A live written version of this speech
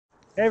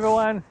Hey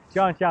everyone,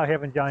 John Chow here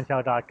from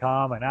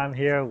johnchow.com, and I'm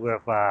here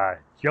with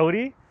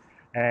Jody.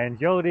 And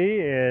Jody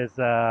is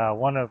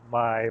one of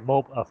my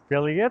Mope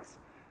affiliates.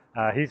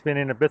 He's been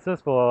in the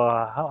business for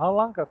how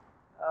long?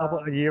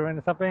 About a year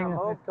and something?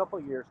 A couple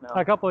of years now.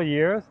 A couple of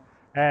years.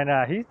 And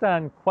he's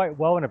done quite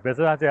well in the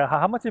business.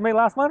 How much you made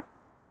last month?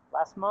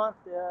 Last month,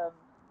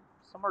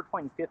 somewhere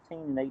between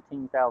 $15,000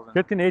 and $18,000.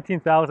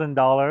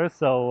 $18,000.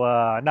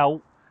 So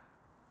now,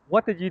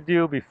 what did you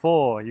do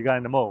before you got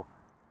into Mope?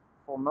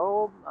 For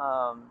Mobe,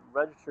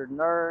 registered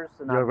nurse,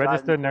 and You're a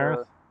registered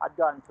nurse? I'd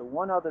gotten to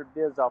one other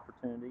biz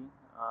opportunity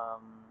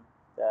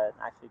that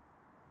actually.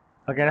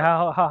 Okay,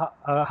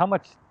 how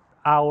much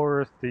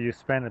hours do you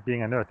spend at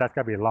being a nurse? That's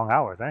got to be long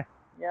hours, eh?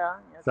 Yeah.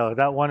 So is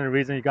that one of the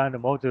reasons you got into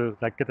Mobe to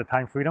like get the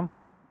time freedom?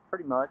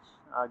 Pretty much.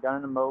 I got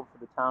into Mobe for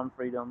the time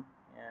freedom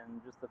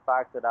and just the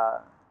fact that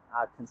I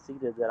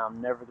conceded that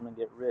I'm never going to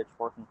get rich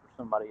working for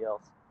somebody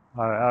else.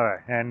 All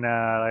right. And like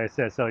I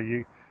said, so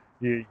you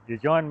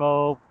joined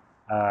Mobe.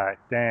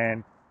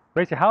 Then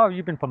basically, how have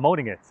you been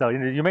promoting it? So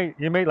you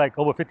made like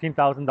over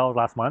 $15,000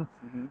 last month.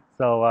 Mm-hmm.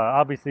 So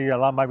obviously, a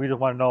lot of my readers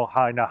want to know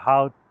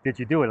how did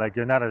you do it? Like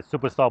you're not a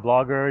superstar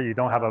blogger. You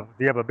don't have do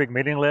you have a big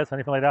mailing list or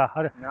anything like that?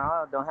 No,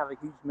 I don't have a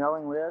huge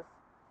mailing list.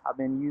 I've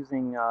been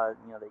using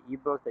the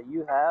ebook that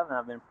you have, and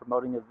I've been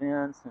promoting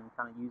events and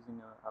kind of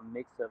using a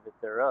mix of it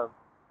thereof.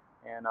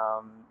 And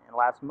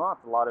last month,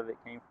 a lot of it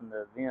came from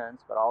the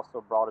events, but I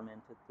also brought them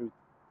through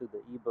the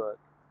ebook.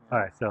 All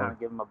right, so kind of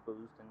give them a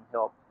boost and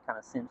help kind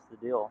of cinch the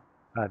deal.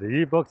 The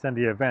ebooks and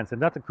the events, and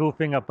that's the cool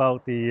thing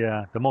about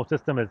the Mope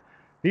system is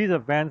these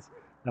events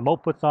the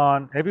Mope puts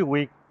on every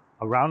week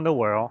around the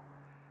world,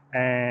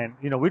 and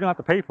we don't have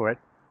to pay for it.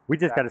 We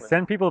just got to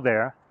send people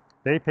there.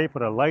 They pay for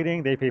the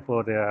lighting, they pay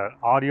for the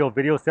audio,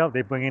 video stuff.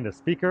 They bring in the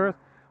speakers.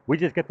 We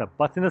just get the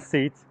butts in the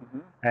seats,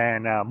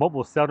 and Mope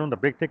will sell them the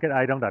big ticket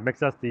item that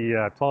makes us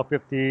the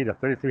 $1,250, the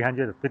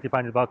 $3,300, the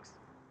 $5,500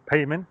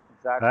 payment,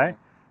 exactly. Right?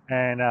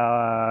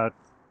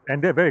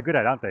 And they're very good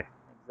at it, aren't they?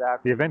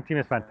 Exactly. The event team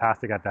is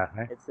fantastic at that,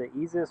 right? It's the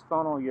easiest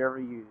funnel you ever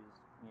use.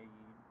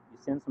 You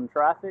send some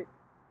traffic,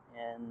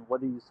 and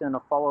whether you send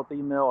a follow-up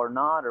email or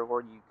not, or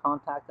whether you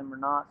contact them or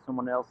not,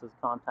 someone else is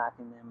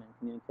contacting them and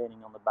communicating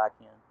on the back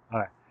end. All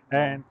right.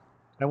 And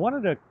one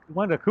of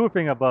the cool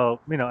thing about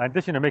in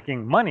addition to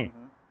making money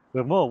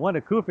with Mo, one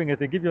of the cool things is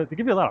they give you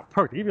a lot of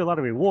perks, they give you a lot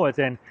of rewards,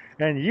 and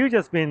you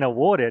just been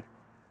awarded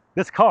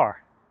this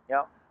car.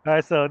 Yep. All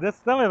right, so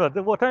tell me about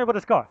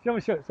this car.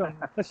 Let's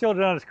show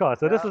it on this car.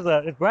 So this is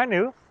it's brand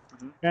new,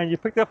 and you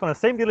picked it up from the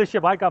same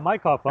dealership I got my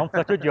car from,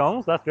 Fletcher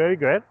Jones. That's very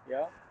good.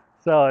 Yeah.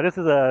 So this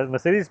is a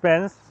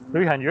Mercedes-Benz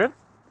 300.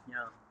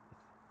 Yeah.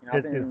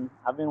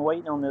 I've been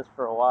waiting on this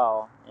for a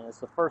while, and it's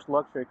the first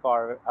luxury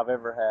car I've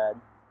ever had.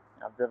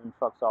 I've driven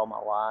trucks all my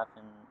life,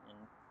 and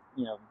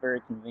very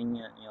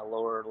convenient,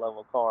 lower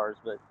level cars.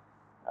 But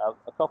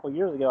a couple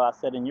years ago, I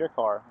sat in your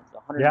car. It's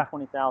a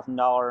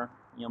 $120,000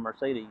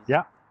 Mercedes.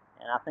 Yeah.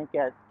 And I think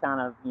that kind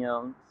of,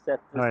 set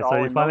this all right, all so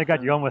in you finally motion.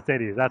 got your own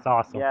Mercedes. That's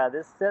awesome. Yeah,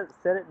 this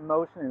set it in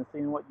motion, and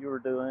seeing what you were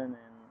doing, and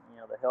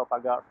the help I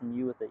got from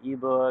you with the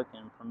ebook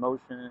and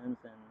promotions,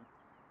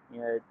 and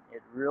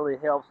it really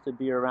helps to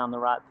be around the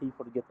right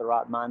people to get the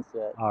right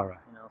mindset. All right.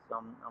 So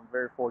I'm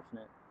very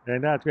fortunate.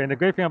 And that's great. And the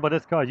great thing about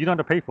this car is you don't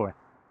have to pay for it.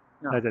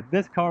 No.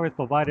 This car is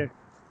provided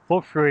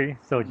for free.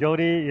 So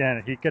Jody,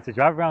 he gets to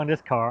drive around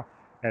this car,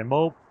 and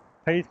Mo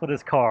pays for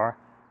this car,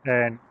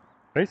 and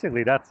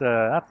basically that's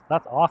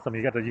awesome.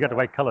 You got the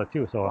right color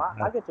too. So well,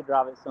 I get to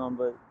drive it some,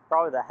 but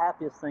probably the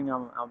happiest thing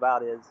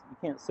about is you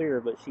can't see her,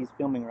 but she's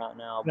filming right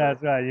now.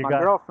 That's right. My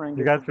girlfriend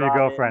you gets got to for your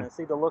drive girlfriend. it, and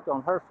see the look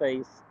on her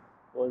face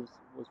was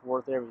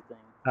worth everything.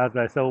 That's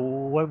right. So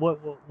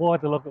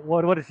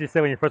what did she say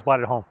when you first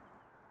bought it home?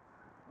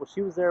 Well,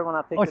 she was there when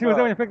I picked it up. Oh, she was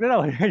there when you picked it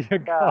up. There you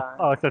go. Yeah.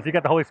 Oh, so she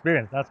got the whole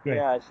experience. That's great.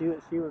 Yeah, she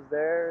was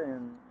there,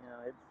 and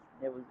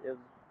it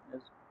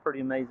was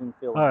pretty amazing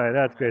feeling. All right,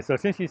 that's great. So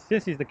since she's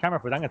the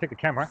camera person, I'm gonna take the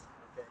camera.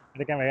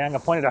 Okay. I'm gonna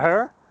point it to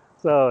her.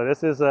 So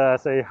this is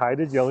say hi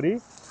to Jody.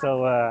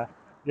 So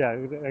yeah,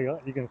 there you go.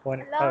 You can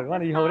point it. Why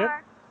don't you hold it?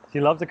 She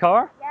loves the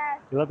car.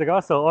 Yes. You love the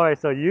car. So all right.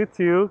 So you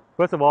two,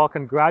 first of all,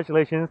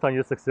 congratulations on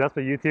your success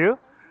for you two.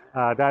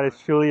 That is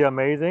truly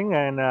amazing.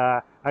 And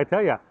I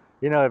tell you,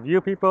 if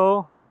you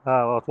people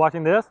was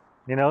watching this,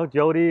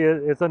 Jody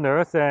is a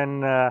nurse,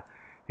 and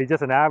he's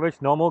just an average,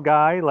 normal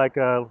guy like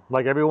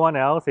everyone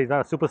else. He's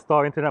not a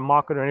superstar internet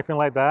marketer or anything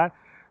like that.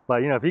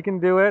 But if he can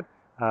do it,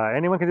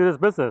 anyone can do this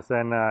business.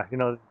 And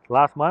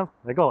last month,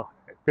 they go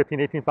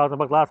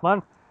 $18,000 last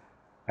month,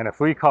 and a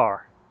free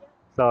car.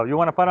 So if you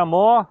want to find out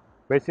more,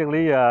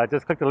 basically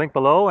just click the link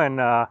below, and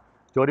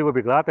Jody will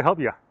be glad to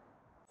help you.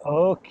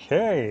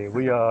 Okay,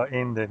 we are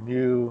in the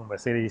new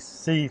Mercedes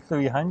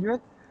C300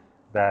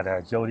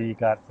 that Jody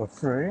got for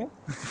free.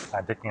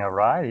 I'm taking a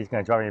ride. He's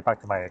going to drive me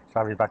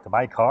back to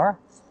my car.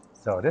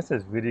 So this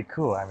is really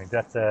cool. I mean,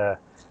 that's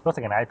looks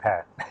like an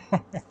iPad.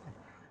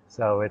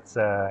 So it's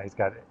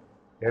got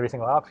every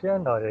single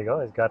option. Oh, there you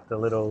go. It's got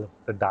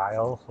the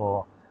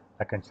dial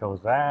that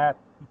controls that.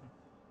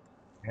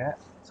 Yeah.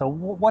 So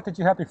what did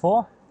you have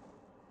before?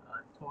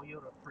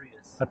 Toyota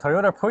Prius. A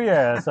Toyota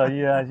Prius. So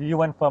you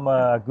went from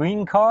a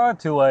green car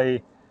to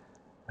a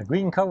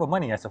green car with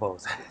money, I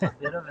suppose. It's a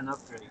bit of an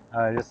upgrade.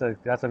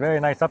 That's a very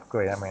nice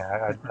upgrade. I mean,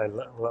 I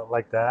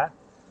like that.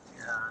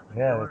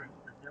 Yeah.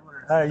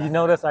 You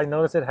notice? I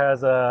noticed it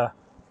has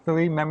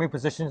 3 memory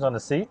positions on the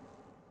seat.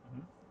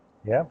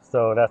 Mm-hmm. Yeah.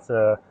 So that's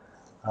a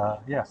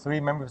 3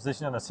 memory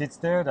position on the seats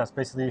there. That's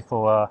basically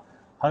for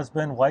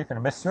husband, wife,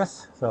 and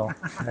mistress. So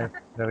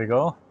there we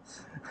go.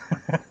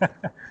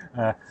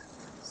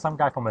 Some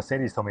guy from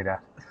Mercedes told me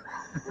that.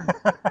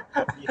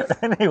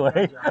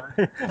 Anyway,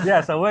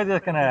 yeah. So we're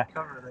just gonna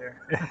cover there.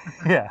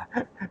 yeah.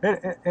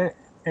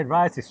 It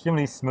rides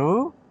extremely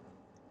smooth.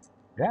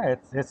 Yeah,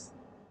 it's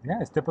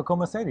typical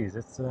Mercedes.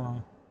 It's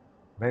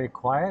very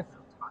quiet,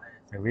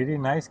 a really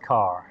nice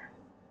car,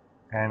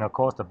 and of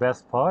course the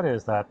best part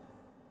is that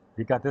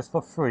you got this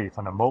for free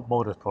from the Moat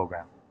Motors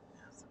program.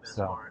 That's the best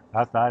So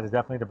part. that is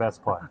definitely the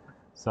best part.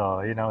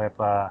 So you know if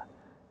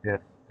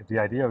the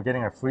idea of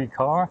getting a free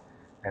car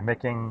and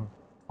making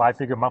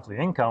 5-figure monthly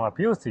income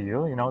appeals to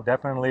you, you know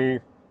definitely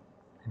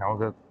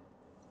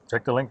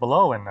check the link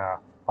below and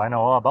find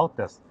out all about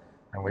this.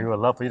 And we would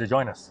love for you to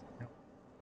join us.